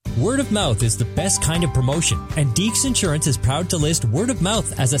Word of mouth is the best kind of promotion, and Deeks Insurance is proud to list word of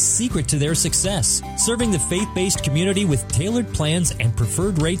mouth as a secret to their success. Serving the faith-based community with tailored plans and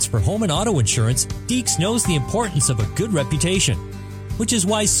preferred rates for home and auto insurance, Deeks knows the importance of a good reputation, which is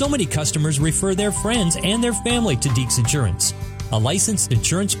why so many customers refer their friends and their family to Deeks Insurance, a licensed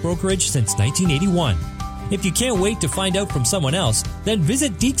insurance brokerage since 1981. If you can't wait to find out from someone else, then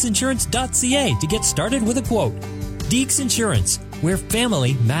visit deeksinsurance.ca to get started with a quote. Deeks Insurance, where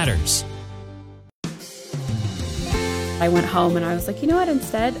family matters. I went home and I was like, you know what,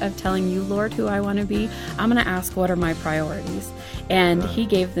 instead of telling you, Lord, who I want to be, I'm going to ask what are my priorities. And He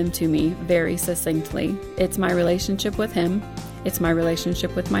gave them to me very succinctly. It's my relationship with Him, it's my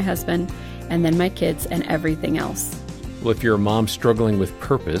relationship with my husband, and then my kids and everything else. Well, if you're a mom struggling with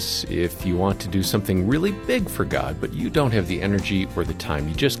purpose, if you want to do something really big for God, but you don't have the energy or the time,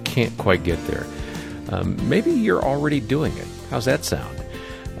 you just can't quite get there, maybe you're already doing it. How's that sound?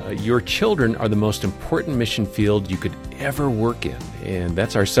 Your children are the most important mission field you could ever work in. And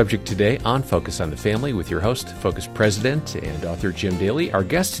that's our subject today on Focus on the Family with your host, Focus President and author Jim Daly. Our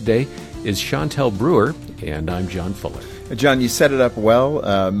guest today is Chantel Brewer, and I'm John Fuller. John, you set it up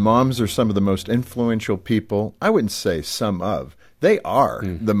well. Moms are some of the most influential people. I wouldn't say some of. They are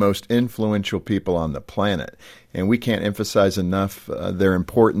the most influential people on the planet. And we can't emphasize enough their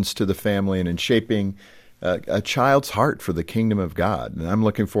importance to the family and in shaping a child's heart for the kingdom of God. And I'm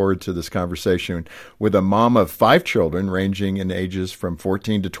looking forward to this conversation with a mom of 5 children ranging in ages from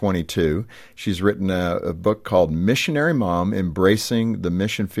 14 to 22. She's written a book called Missionary Mom, Embracing the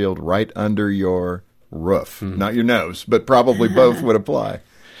Mission Field Right Under Your Roof. Not your nose, but probably both would apply.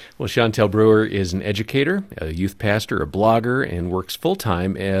 Well, Chantel Brewer is an educator, a youth pastor, a blogger, and works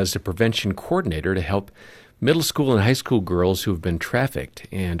full-time as a prevention coordinator to help middle school and high school girls who have been trafficked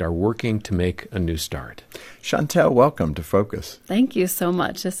and are working to make a new start. Chantel, welcome to Focus. Thank you so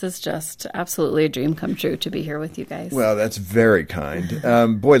much. This is just absolutely a dream come true to be here with you guys. Well, that's very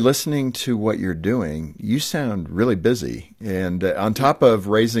kind. Boy, listening to what you're doing, you sound really busy. And on top of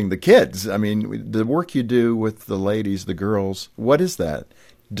raising the kids, I mean, the work you do with the ladies, the girls, what is that?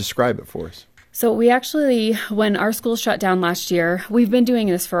 Describe it for us. So we actually, when our school shut down last year, we've been doing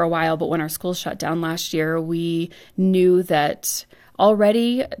this for a while, but when our school shut down last year, we knew that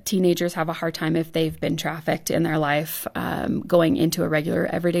already teenagers have a hard time if they've been trafficked in their life going into a regular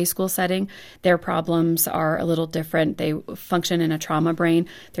everyday school setting. Their problems are a little different. They function in a trauma brain.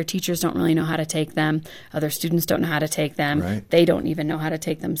 Their teachers don't really know how to take them. Other students don't know how to take them. Right. They don't even know how to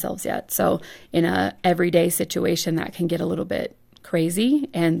take themselves yet. So in a everyday situation, that can get a little bit crazy,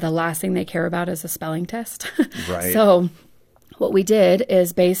 and the last thing they care about is a spelling test. Right. So what we did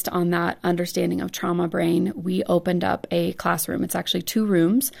is, based on that understanding of trauma brain, we opened up a classroom. It's actually 2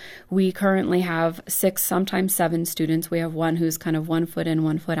 rooms. We currently have 6, sometimes 7 students. We have one who's kind of 1 foot in,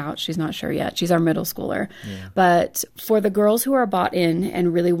 1 foot out. She's not sure yet. She's our middle schooler. Yeah. But for the girls who are bought in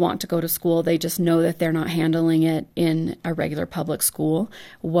and really want to go to school, they just know that they're not handling it in a regular public school.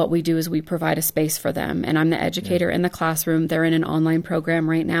 What we do is we provide a space for them. And I'm the educator in the classroom. They're in an online program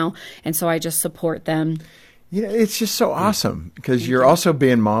right now. And so I just support them. You know, it's just so awesome because you're also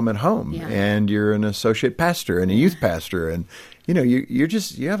being mom at home, and you're an associate pastor and a youth pastor, and you know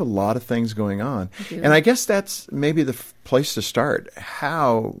you have a lot of things going on. And I guess that's maybe the place to start.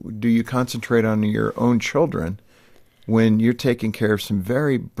 How do you concentrate on your own children when you're taking care of some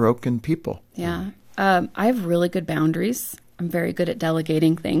very broken people? Yeah, I have really good boundaries. I'm very good at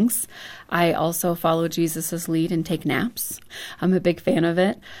delegating things. I also follow Jesus's lead and take naps. I'm a big fan of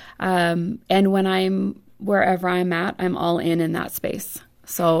it. And when wherever I'm at, I'm all in that space.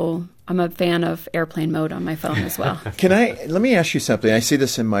 So I'm a fan of airplane mode on my phone as well. Let me ask you something. I see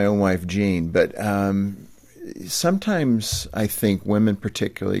this in my own wife, Jean, but sometimes I think women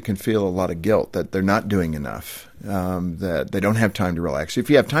particularly can feel a lot of guilt that they're not doing enough, that they don't have time to relax. If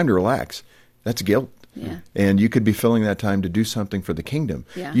you have time to relax, that's guilt. Yeah. And you could be filling that time to do something for the kingdom.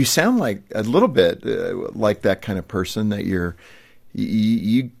 Yeah. You sound like a little bit like that kind of person, that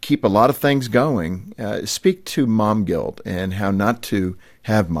you keep a lot of things going. Speak to mom guilt and how not to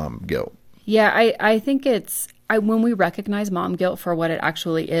have mom guilt. Yeah, I think when we recognize mom guilt for what it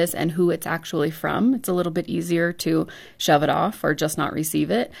actually is and who it's actually from, it's a little bit easier to shove it off or just not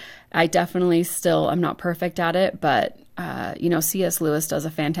receive it. I definitely I'm not perfect at it, but C.S. Lewis does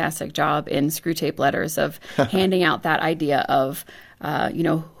a fantastic job in Screwtape Letters of handing out that idea of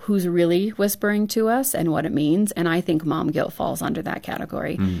who's really whispering to us and what it means. And I think mom guilt falls under that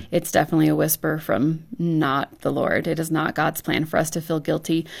category. It's definitely a whisper from not the Lord. It is not God's plan for us to feel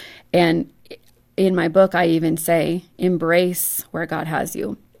guilty. And in my book, I even say, embrace where God has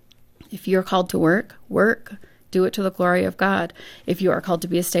you. If you're called to work, do it to the glory of God. If you are called to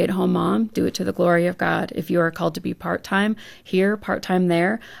be a stay-at-home mom, do it to the glory of God. If you are called to be part-time here, part-time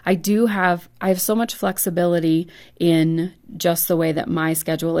there, I have so much flexibility in just the way that my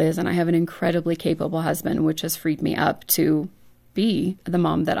schedule is, and I have an incredibly capable husband, which has freed me up to be the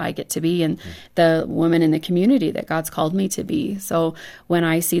mom that I get to be and the woman in the community that God's called me to be. So when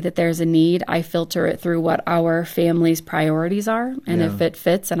I see that there's a need, I filter it through what our family's priorities are. And if it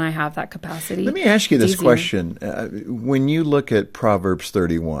fits and I have that capacity. Let me ask you this question. When you look at Proverbs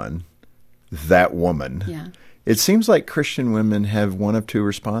 31, that woman, it seems like Christian women have one of two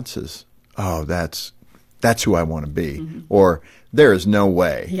responses. Oh, that's who I want to be. Or there is no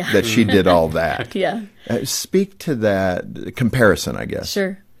way that she did all that. Speak to that comparison, I guess.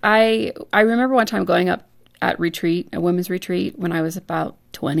 Sure. I remember one time going up at retreat, a women's retreat, when I was about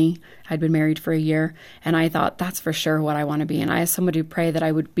 20. I'd been married for a year, and I thought, that's for sure what I want to be. And I asked somebody to pray that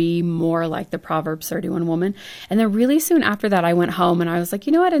I would be more like the Proverbs 31 woman. And then really soon after that, I went home and I was like,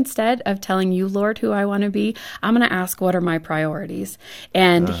 you know what? Instead of telling you, Lord, who I want to be, I'm going to ask, what are my priorities?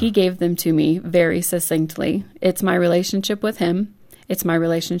 And he gave them to me very succinctly. It's my relationship with him. It's my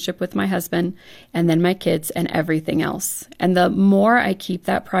relationship with my husband, and then my kids, and everything else. And the more I keep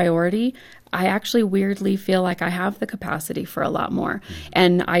that priority, I actually weirdly feel like I have the capacity for a lot more.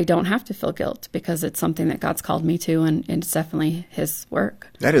 And I don't have to feel guilt because it's something that God's called me to, and it's definitely his work.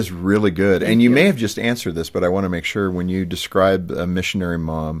 That is really good. And you may have just answered this, but I want to make sure when you describe a missionary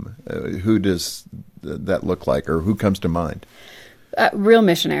mom, who does that look like, or who comes to mind? Real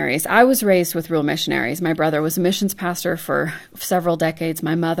missionaries. I was raised with real missionaries. My brother was a missions pastor for several decades.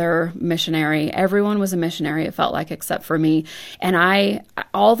 My mother, missionary. Everyone was a missionary, it felt like, except for me. And I,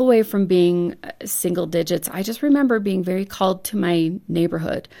 all the way from being single digits, I just remember being very called to my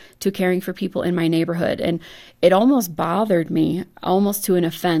neighborhood, to caring for people in my neighborhood. And it almost bothered me, almost to an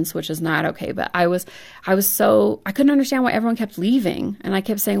offense, which is not okay. But I couldn't understand why everyone kept leaving. And I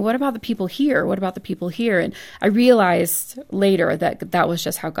kept saying, what about the people here? What about the people here? And I realized later that was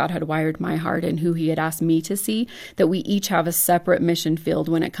just how God had wired my heart and who he had asked me to see, that we each have a separate mission field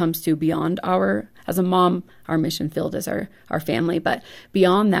when it comes to beyond as a mom, our mission field is our family. But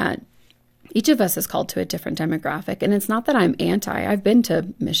beyond that, each of us is called to a different demographic. And it's not that I'm I've been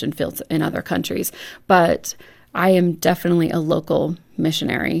to mission fields in other countries, but I am definitely a local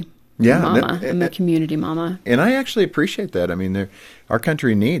missionary. Mama. I'm a community mama. And I actually appreciate that. I mean, our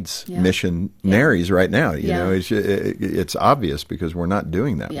country needs missionaries right now. You know, it's obvious because we're not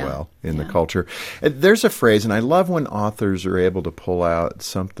doing that well in the culture. There's a phrase, and I love when authors are able to pull out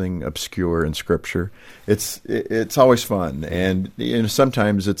something obscure in Scripture. It's always fun. And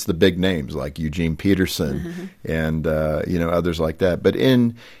sometimes it's the big names like Eugene Peterson and others like that. But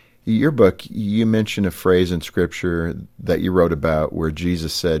in your book, you mention a phrase in Scripture that you wrote about where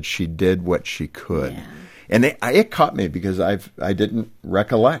Jesus said she did what she could. Yeah. And it caught me because I didn't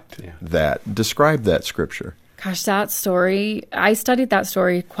recollect that. Describe that Scripture. Gosh, that story, I studied that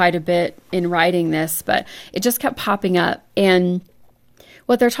story quite a bit in writing this, but it just kept popping up. And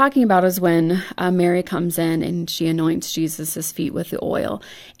what they're talking about is when Mary comes in and she anoints Jesus' feet with the oil.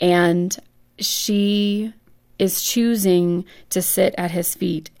 And she is choosing to sit at his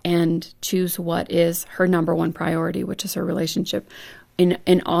feet and choose what is her number one priority, which is her relationship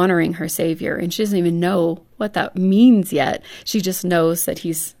in honoring her Savior. And she doesn't even know what that means yet. She just knows that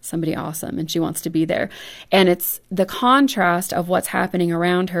he's somebody awesome and she wants to be there. And it's the contrast of what's happening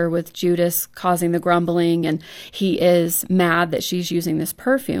around her with Judas causing the grumbling, and he is mad that she's using this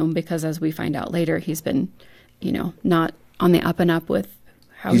perfume because, as we find out later, he's been, not on the up and up with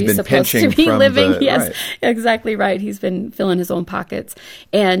how he's supposed to be living. Yes, right. Exactly right. He's been filling his own pockets.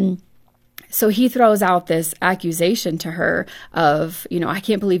 And so he throws out this accusation to her of, I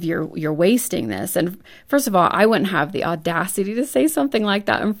can't believe you're wasting this. And first of all, I wouldn't have the audacity to say something like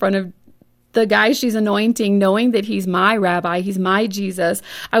that in front of the guy she's anointing, knowing that he's my rabbi, he's my Jesus.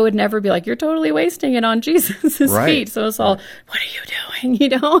 I would never be like, you're totally wasting it on Jesus' feet. So it's all, what are you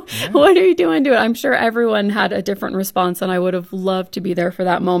doing? What are you doing to it? I'm sure everyone had a different response, and I would have loved to be there for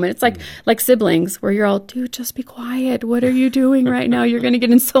that moment. It's like siblings where you're all, dude, just be quiet. What are you doing right now? You're going to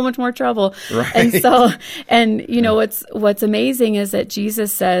get in so much more trouble. Right. And what's amazing is that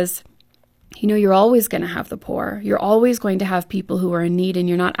Jesus says, you're always going to have the poor. You're always going to have people who are in need, and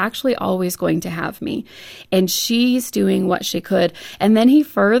you're not actually always going to have me. And she's doing what she could. And then he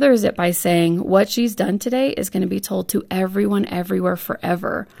furthers it by saying what she's done today is going to be told to everyone, everywhere,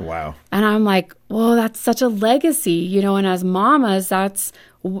 forever. Wow. And I'm like, well, that's such a legacy, and as mamas, that's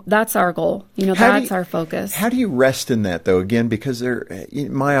our goal. That's our focus. How do you rest in that, though? Again, because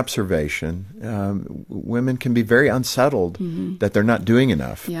in my observation, women can be very unsettled that they're not doing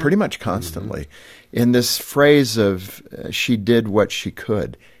enough, pretty much constantly. In this phrase of she did what she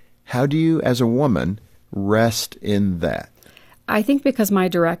could, how do you, as a woman, rest in that? I think because my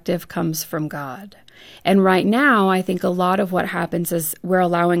directive comes from God. And right now, I think a lot of what happens is we're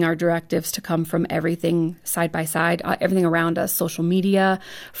allowing our directives to come from everything side by side, everything around us, social media,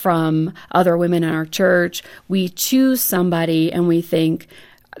 from other women in our church. We choose somebody and we think,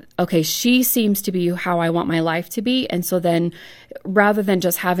 okay, she seems to be how I want my life to be. And so then rather than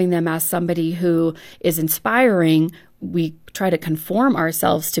just having them as somebody who is inspiring, we try to conform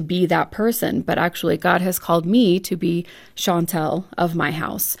ourselves to be that person. But actually, God has called me to be Chantel of my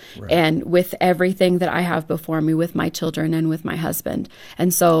house, right, and with everything that I have before me, with my children and with my husband.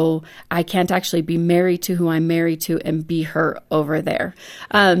 And so I can't actually be married to who I'm married to and be her over there.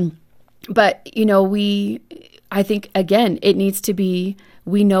 But, I think, again, it needs to be,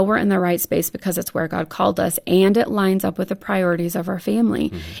 we know we're in the right space because it's where God called us, and it lines up with the priorities of our family.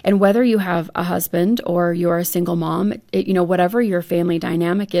 Mm-hmm. And whether you have a husband or you're a single mom, whatever your family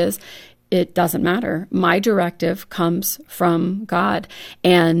dynamic is, it doesn't matter. My directive comes from God,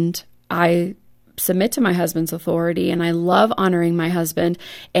 and I submit to my husband's authority, and I love honoring my husband.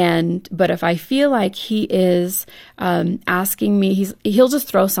 But if I feel like he is asking me, he'll just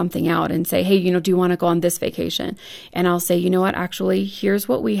throw something out and say, hey, do you want to go on this vacation? And I'll say, you know what, actually, here's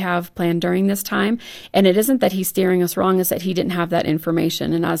what we have planned during this time. And it isn't that he's steering us wrong, it's that he didn't have that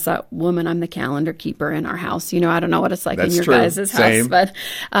information. And as that woman, I'm the calendar keeper in our house. I don't know what it's like in your guys' house, but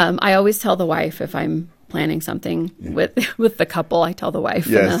I always tell the wife if I'm planning something with the couple, I tell the wife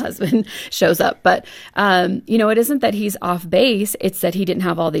when the husband shows up. But, it isn't that he's off base. It's that he didn't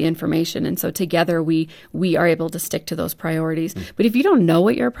have all the information. And so together we are able to stick to those priorities. Mm. But if you don't know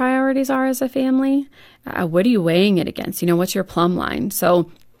what your priorities are as a family, what are you weighing it against? What's your plumb line? So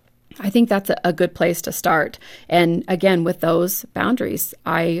I think that's a good place to start. And again, with those boundaries,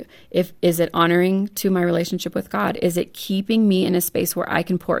 is it honoring to my relationship with God? Is it keeping me in a space where I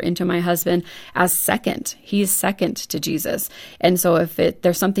can pour into my husband as second? He's second to Jesus. And so if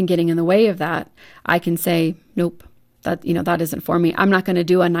there's something getting in the way of that, I can say, nope. That isn't for me. I'm not going to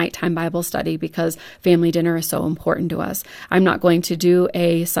do a nighttime Bible study because family dinner is so important to us. I'm not going to do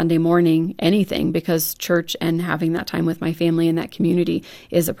a Sunday morning anything because church and having that time with my family and that community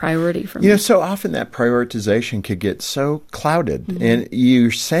is a priority for me. So often that prioritization could get so clouded, and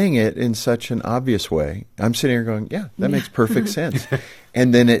you're saying it in such an obvious way. I'm sitting here going, that makes perfect sense.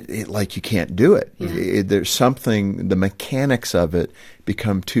 And then it like you can't do it. There's something, the mechanics of it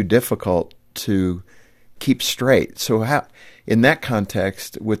become too difficult to keep straight. So how, in that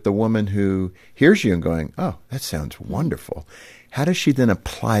context, with the woman who hears you and going, oh, that sounds wonderful, how does she then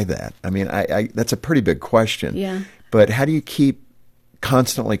apply that? I mean, I that's a pretty big question. Yeah. But how do you keep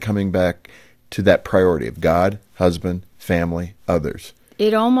constantly coming back to that priority of God, husband, family, others?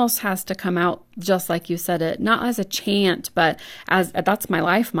 It almost has to come out just like you said it, not as a chant, but that's my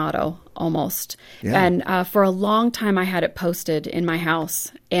life motto almost. Yeah. And for a long time, I had it posted in my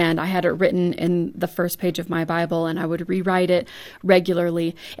house, and I had it written in the first page of my Bible, and I would rewrite it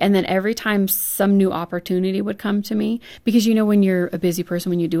regularly. And then every time some new opportunity would come to me, because when you're a busy person,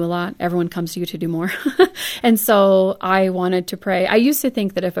 when you do a lot, everyone comes to you to do more. And so I wanted to pray. I used to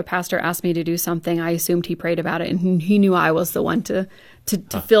think that if a pastor asked me to do something, I assumed he prayed about it, and he knew I was the one to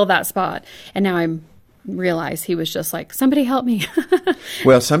fill that spot. And now I realize he was just like, somebody help me.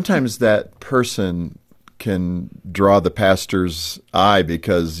 Well, sometimes that person can draw the pastor's eye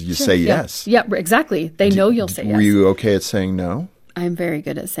because you say yes. Yeah, exactly. They know you'll say yes. Were you okay at saying no? I'm very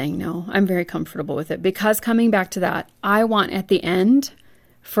good at saying no. I'm very comfortable with it because coming back to that, I want at the end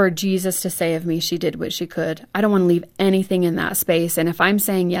for Jesus to say of me, she did what she could. I don't want to leave anything in that space. And if I'm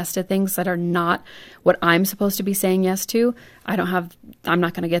saying yes to things that are not what I'm supposed to be saying yes to, I'm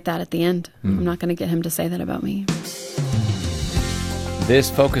not going to get that at the end. I'm not going to get him to say that about me. This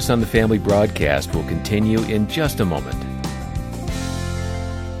Focus on the Family broadcast will continue in just a moment.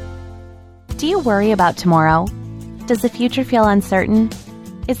 Do you worry about tomorrow? Does the future feel uncertain?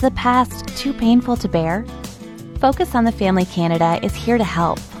 Is the past too painful to bear? Focus on the Family Canada is here to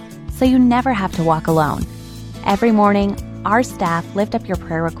help, so you never have to walk alone. Every morning, our staff lift up your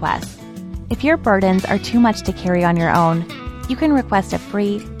prayer requests. If your burdens are too much to carry on your own, you can request a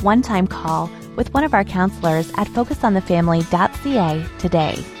free, one-time call with one of our counselors at focusonthefamily.ca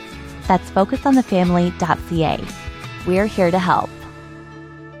today. That's focusonthefamily.ca. We're here to help.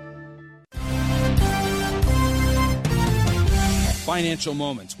 Financial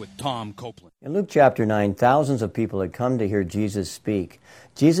Moments with Tom Copeland. In Luke chapter 9, thousands of people had come to hear Jesus speak.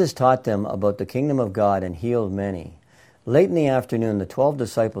 Jesus taught them about the kingdom of God and healed many. Late in the afternoon, the 12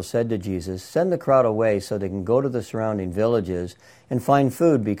 disciples said to Jesus, "Send the crowd away so they can go to the surrounding villages and find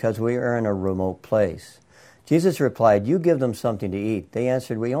food because we are in a remote place." Jesus replied, "You give them something to eat." They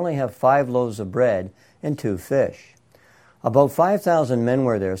answered, "We only have 5 loaves of bread and 2 fish." About 5,000 men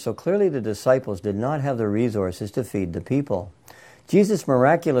were there, so clearly the disciples did not have the resources to feed the people. Jesus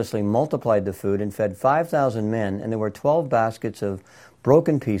miraculously multiplied the food and fed 5,000 men, and there were 12 baskets of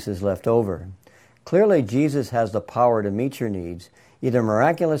broken pieces left over. Clearly, Jesus has the power to meet your needs, either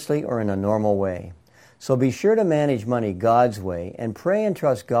miraculously or in a normal way. So be sure to manage money God's way and pray and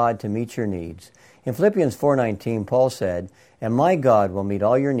trust God to meet your needs. In Philippians 4:19, Paul said, "And my God will meet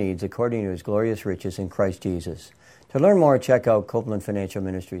all your needs according to His glorious riches in Christ Jesus." To learn more, check out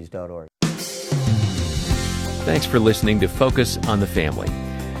CopelandFinancialMinistries.org. Thanks for listening to Focus on the Family.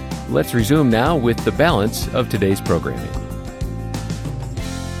 Let's resume now with the balance of today's programming.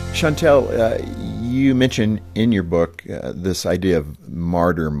 Chantel, you mentioned in your book this idea of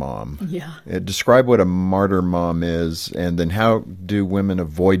martyr mom. Yeah. Describe what a martyr mom is, and then how do women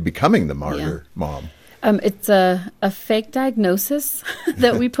avoid becoming the martyr mom? It's a fake diagnosis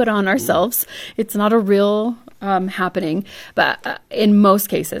that we put on ourselves. It's not a real happening, but in most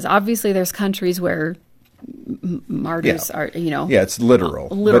cases, obviously there's countries where martyrs are, it's literal.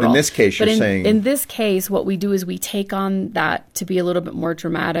 But in this case, you're saying... In this case, what we do is we take on that to be a little bit more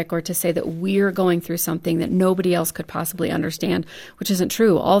dramatic, or to say that we're going through something that nobody else could possibly understand, which isn't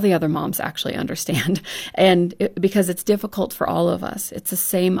true. All the other moms actually understand. And because it's difficult for all of us. It's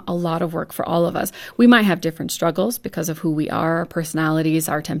a lot of work for all of us. We might have different struggles because of who we are, our personalities,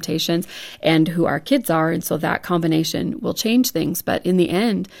 our temptations, and who our kids are. And so that combination will change things. But in the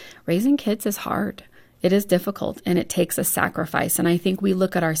end, raising kids is hard. It is difficult, and it takes a sacrifice. And I think we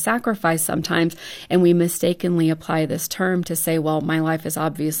look at our sacrifice sometimes and we mistakenly apply this term to say, well, my life is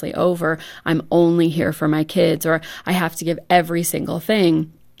obviously over. I'm only here for my kids, or I have to give every single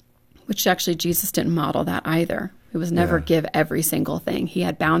thing, which actually Jesus didn't model that either. It was never give every single thing. He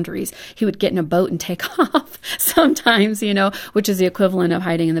had boundaries. He would get in a boat and take off sometimes, which is the equivalent of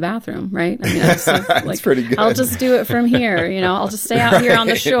hiding in the bathroom, right? I mean, that's pretty good. I'll just do it from here, I'll just stay out here on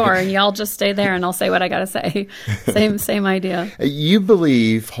the shore and y'all just stay there and I'll say what I got to say. Same idea. You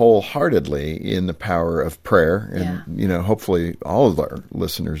believe wholeheartedly in the power of prayer, and, hopefully all of our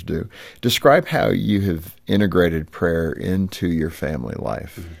listeners do. Describe how you have integrated prayer into your family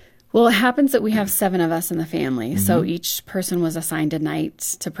life. Mm-hmm. Well, it happens that we have 7 of us in the family, so each person was assigned a night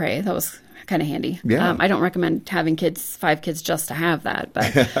to pray. That was kind of handy. Yeah. I don't recommend having 5 kids just to have that.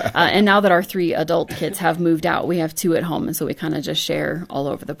 But and now that our 3 adult kids have moved out, we have 2 at home, and so we kind of just share all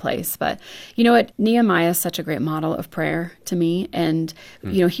over the place. But you know what? Nehemiah is such a great model of prayer to me. And,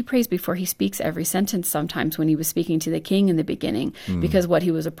 he prays before he speaks every sentence sometimes when he was speaking to the king in the beginning, because what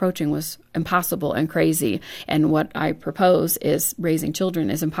he was approaching was impossible and crazy. And what I propose is raising children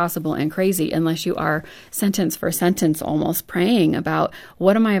is impossible and crazy unless you are sentence for sentence almost praying about,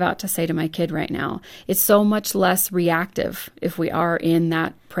 what am I about to say to my kid right now? It's so much less reactive if we are in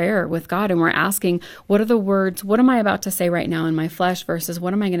that prayer with God and we're asking, what are the words, what am I about to say right now in my flesh versus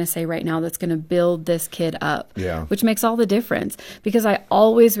what am I going to say right now that's going to build this kid up? Yeah. Which makes all the difference, because I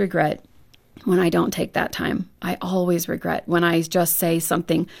always regret when I don't take that time. I always regret when I just say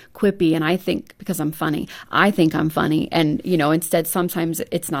something quippy and I think, because I'm funny, I think I'm funny. And, instead sometimes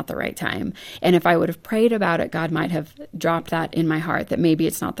it's not the right time. And if I would have prayed about it, God might have dropped that in my heart that maybe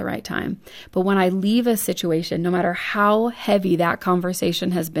it's not the right time. But when I leave a situation, no matter how heavy that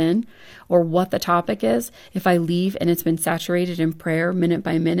conversation has been or what the topic is, if I leave and it's been saturated in prayer minute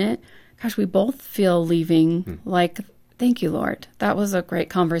by minute, gosh, we both feel leaving like, thank you, Lord. That was a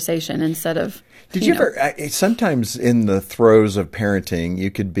great conversation instead of... Did you ever, sometimes in the throes of parenting, you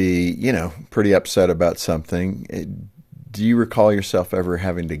could be, pretty upset about something. Do you recall yourself ever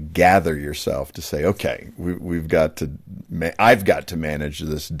having to gather yourself to say, okay, I've got to manage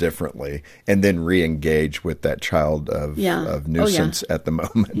this differently, and then re-engage with that child of nuisance at the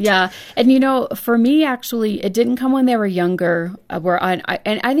moment? Yeah. And, for me, actually, it didn't come when they were younger, and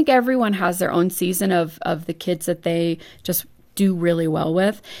I think everyone has their own season of the kids that they just do really well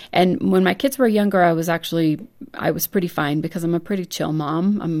with. And when my kids were younger, I was pretty fine because I'm a pretty chill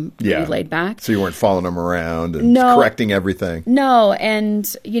mom. I'm pretty laid back. So you weren't following them around and correcting everything. No.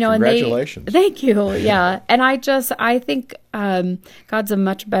 And, Congratulations. thank you. Yeah. And I think God's a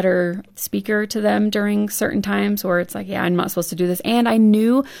much better speaker to them during certain times where it's like, yeah, I'm not supposed to do this. And I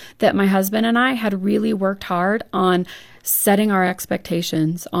knew that my husband and I had really worked hard on setting our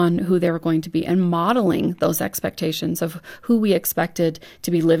expectations on who they were going to be and modeling those expectations of who we expected to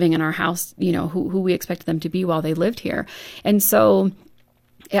be living in our house, who we expected them to be while they lived here. And so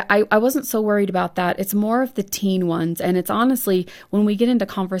I wasn't so worried about that. It's more of the teen ones. And it's honestly, when we get into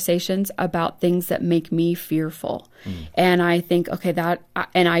conversations about things that make me fearful, and I think, okay,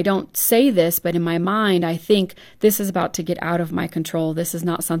 and I don't say this, but in my mind, I think this is about to get out of my control. This is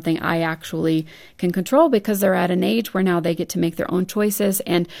not something I actually can control, because they're at an age where now they get to make their own choices.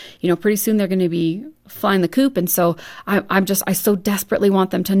 And, pretty soon they're going to be flying the coop. And so I so desperately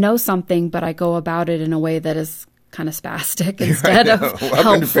want them to know something, but I go about it in a way that is kind of spastic instead of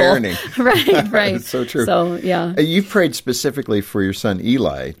helpful. Right. It's so true. So, yeah. You've prayed specifically for your son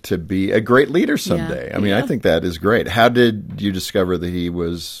Eli to be a great leader someday. Yeah. I mean, I think that is great. How did you discover that he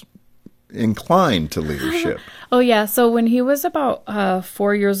was inclined to leadership? Oh, yeah. So when he was about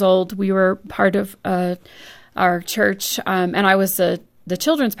 4 years old, we were part of our church, and I was the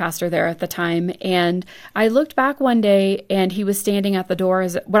children's pastor there at the time. And I looked back one day and he was standing at the door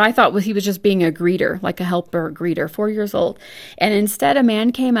as what I thought was he was just being a greeter, like a helper greeter, 4 years old. And instead a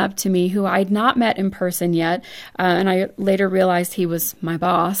man came up to me who I'd not met in person yet. And I later realized he was my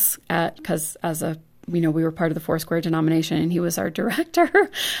boss because as a we were part of the Foursquare denomination, and he was our director,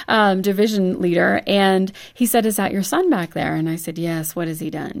 division leader. And he said, "Is that your son back there?" And I said, "Yes." "What has he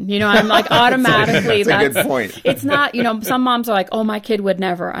done?" I'm like, automatically, that's a good point. It's not, some moms are like, "Oh, my kid would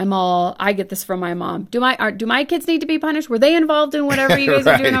never." I get this from my mom. Do my kids need to be punished? Were they involved in whatever you guys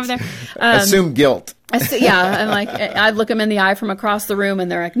are doing over there? Assume guilt. I'm like, I look them in the eye from across the room, and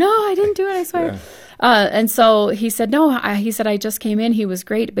they're like, "No, I didn't do it, I swear." Yeah. And so he said, "No," he said, "I just came in. He was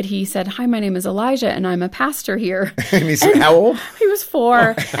great." But he said, "Hi, my name is Elijah, and I'm a pastor here." And he said, "How old?" He was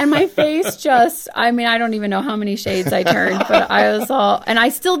 4. And my face I don't even know how many shades I turned, but I was and I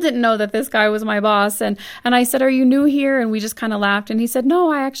still didn't know that this guy was my boss. And I said, "Are you new here?" And we just kind of laughed. And he said,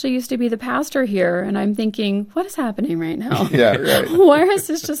 "No, I actually used to be the pastor here." And I'm thinking, what is happening right now? Yeah, right. Where has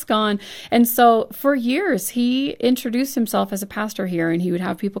this just gone? And so for years, he introduced himself as a pastor here, and he would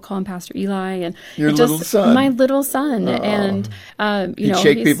have people call him Pastor Eli. And your little son. My little son. And, he'd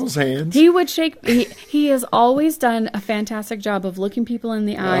shake people's hands. He would shake. He has always done a fantastic job of looking people in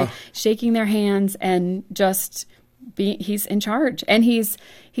the eye, shaking their hands, and just he's in charge. And he's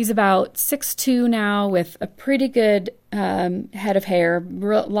about 6'2" now with a pretty good head of hair,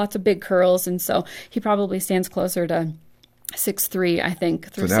 lots of big curls. And so he probably stands closer to 6'3", I think.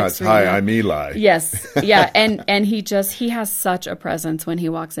 So now it's, "Hi, I'm Eli." Yes. Yeah. And he has such a presence when he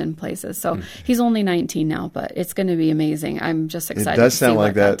walks in places. So he's only 19 now, but it's going to be amazing. I'm just excited to see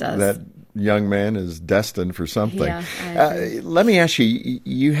what that does. It does sound like that young man is destined for something. Yeah, let me ask you,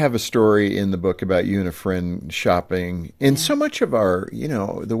 you have a story in the book about you and a friend shopping. And so much of our,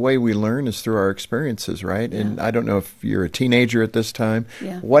 the way we learn is through our experiences, right? Yeah. And I don't know if you're a teenager at this time.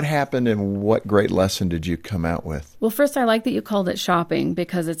 Yeah. What happened and what great lesson did you come out with? Well, first, I like that you called it shopping,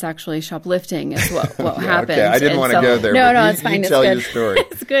 because it's actually shoplifting is what happened. Okay, I didn't want to go there. No, it's fine. You tell your story.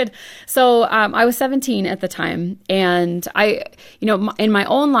 It's good. So I was 17 at the time, and in my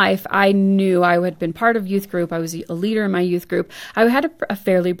own life, I knew I had been part of youth group. I was a leader in my youth group. I had a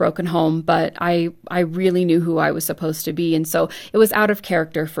fairly broken home, but I really knew who I was supposed to be. And so it was out of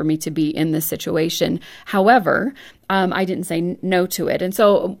character for me to be in this situation. However, I didn't say no to it. And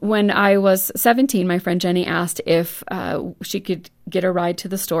so when I was 17, my friend Jenny asked if she could get a ride to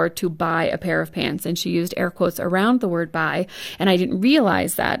the store to buy a pair of pants. And she used air quotes around the word buy. And I didn't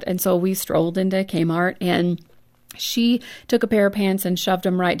realize that. And so we strolled into Kmart, and she took a pair of pants and shoved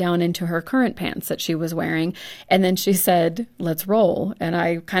them right down into her current pants that she was wearing. And then she said, "Let's roll." And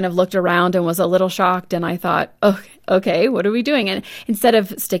I kind of looked around and was a little shocked. And I thought, okay, what are we doing? And instead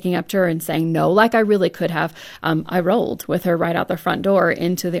of sticking up to her and saying no, like I really could have, I rolled with her right out the front door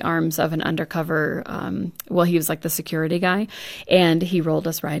into the arms of an undercover, he was like the security guy. And he rolled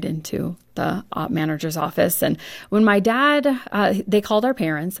us right into the manager's office. And when my dad, they called our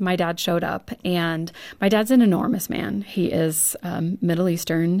parents, my dad showed up, and my dad's an enormous man. He is Middle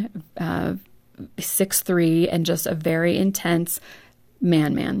Eastern, 6'3", and just a very intense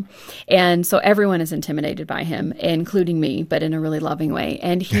man. And so everyone is intimidated by him, including me, but in a really loving way.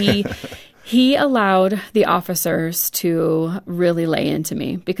 And he allowed the officers to really lay into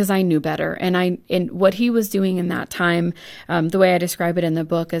me, because I knew better. And what he was doing in that time, the way I describe it in the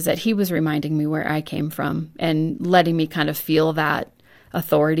book, is that he was reminding me where I came from and letting me kind of feel that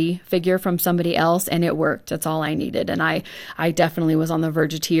authority figure from somebody else. And it worked. That's all I needed. And I definitely was on the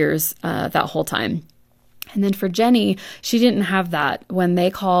verge of tears that whole time. And then for Jenny, she didn't have that. When they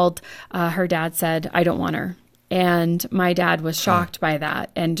called, her dad said, I don't want her. And my dad was shocked by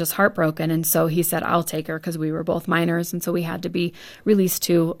that and just heartbroken. And so he said, I'll take her, because we were both minors. And so we had to be released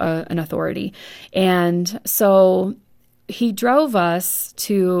to an authority. And so he drove us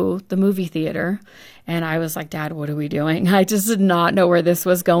to the movie theater. And I was like, Dad, what are we doing? I just did not know where this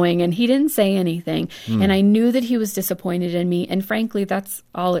was going. And he didn't say anything. And I knew that he was disappointed in me. And frankly, that's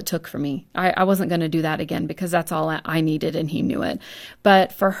all it took for me. I wasn't going to do that again, because that's all I needed, and he knew it.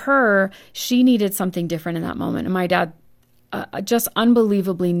 But for her, she needed something different in that moment. And my dad just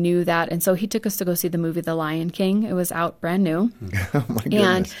unbelievably knew that. And so he took us to go see the movie The Lion King. It was out brand new. Oh, my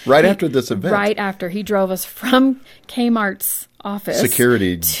goodness. Right after this event. Right after. He drove us from Kmart's office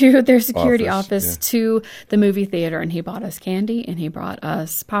security to their security office to the movie theater, and he bought us candy and he brought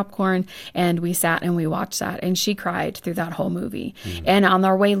us popcorn, and we sat and we watched that, and she cried through that whole movie. And on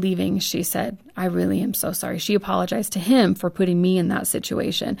our way leaving, she said, I really am so sorry. She apologized to him for putting me in that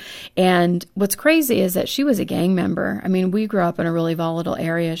situation. And what's crazy is that she was a gang member. I mean, we grew up in a really volatile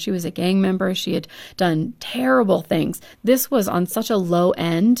area. She was a gang member. She had done terrible things. This was on such a low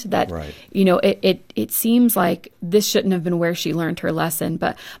end that, you know, it seems like this shouldn't have been where she learned her lesson.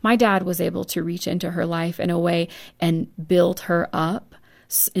 But my dad was able to reach into her life in a way and build her up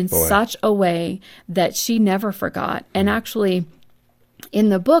in such a way that she never forgot. And actually, in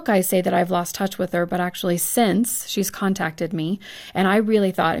the book, I say that I've lost touch with her, but actually since, she's contacted me. And I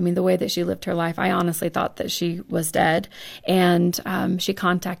really thought, I mean, the way that she lived her life, I honestly thought that she was dead. And she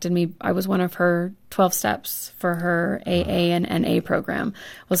contacted me. I was one of her 12 steps for her AA and NA program,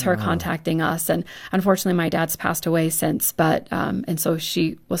 was her contacting us. And unfortunately, my dad's passed away since, but, and so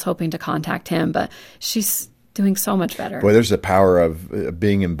she was hoping to contact him, but she's doing so much better. Boy, there's the power of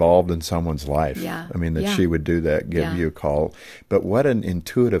being involved in someone's life. Yeah. I mean, that she would do that, give you a call. But what an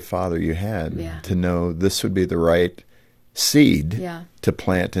intuitive father you had to know this would be the right seed to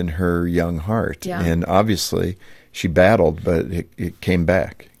plant in her young heart. Yeah. And obviously, she battled, but it came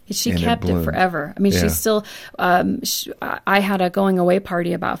back. She kept it forever. I mean, she's still, I had a going away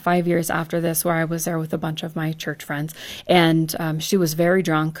party about 5 years after this, where I was there with a bunch of my church friends, and she was very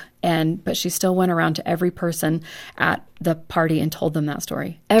drunk, but she still went around to every person at the party and told them that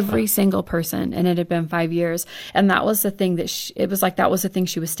story. Every single person. And it had been 5 years. And that was the thing that it was like, that was the thing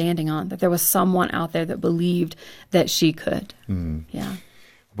she was standing on, that there was someone out there that believed that she could. Yeah.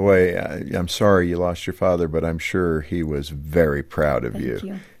 Boy, I'm sorry you lost your father, but I'm sure he was very proud of Thank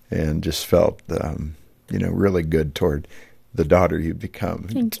you. And just felt, really good toward the daughter you've become.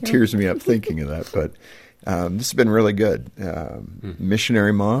 Thank you. Tears me up thinking of that. But this has been really good.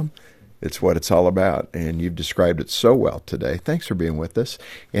 Missionary Mom, it's what it's all about. And you've described it so well today. Thanks for being with us.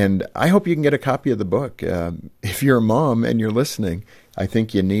 And I hope you can get a copy of the book. If you're a mom and you're listening, I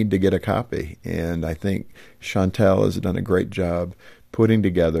think you need to get a copy. And I think Chantel has done a great job putting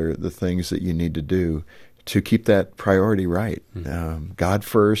together the things that you need to do to keep that priority right. God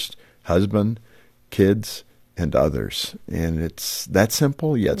first, husband, kids, and others. And it's that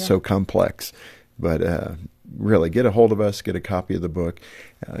simple, yet so complex. But really, get a hold of us, get a copy of the book.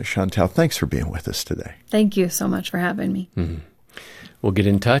 Chantel, thanks for being with us today. Thank you so much for having me. Well, get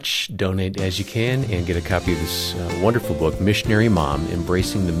in touch, donate as you can, and get a copy of this wonderful book, Missionary Mom,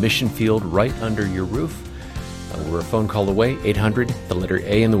 Embracing the Mission Field Right Under Your Roof. We're a phone call away, 800, the letter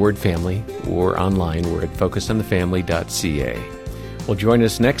A in the word family, or online. We're at focusonthefamily.ca. Well, join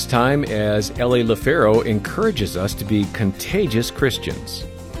us next time as Ellie LaFaro encourages us to be contagious Christians.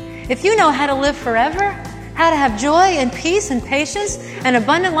 If you know how to live forever, how to have joy and peace and patience and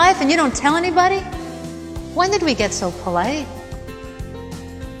abundant life, and you don't tell anybody, when did we get so polite?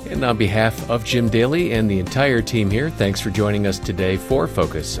 And on behalf of Jim Daly and the entire team here, thanks for joining us today for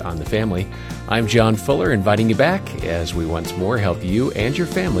Focus on the Family. I'm John Fuller, inviting you back as we once more help you and your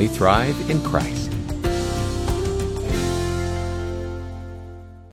family thrive in Christ.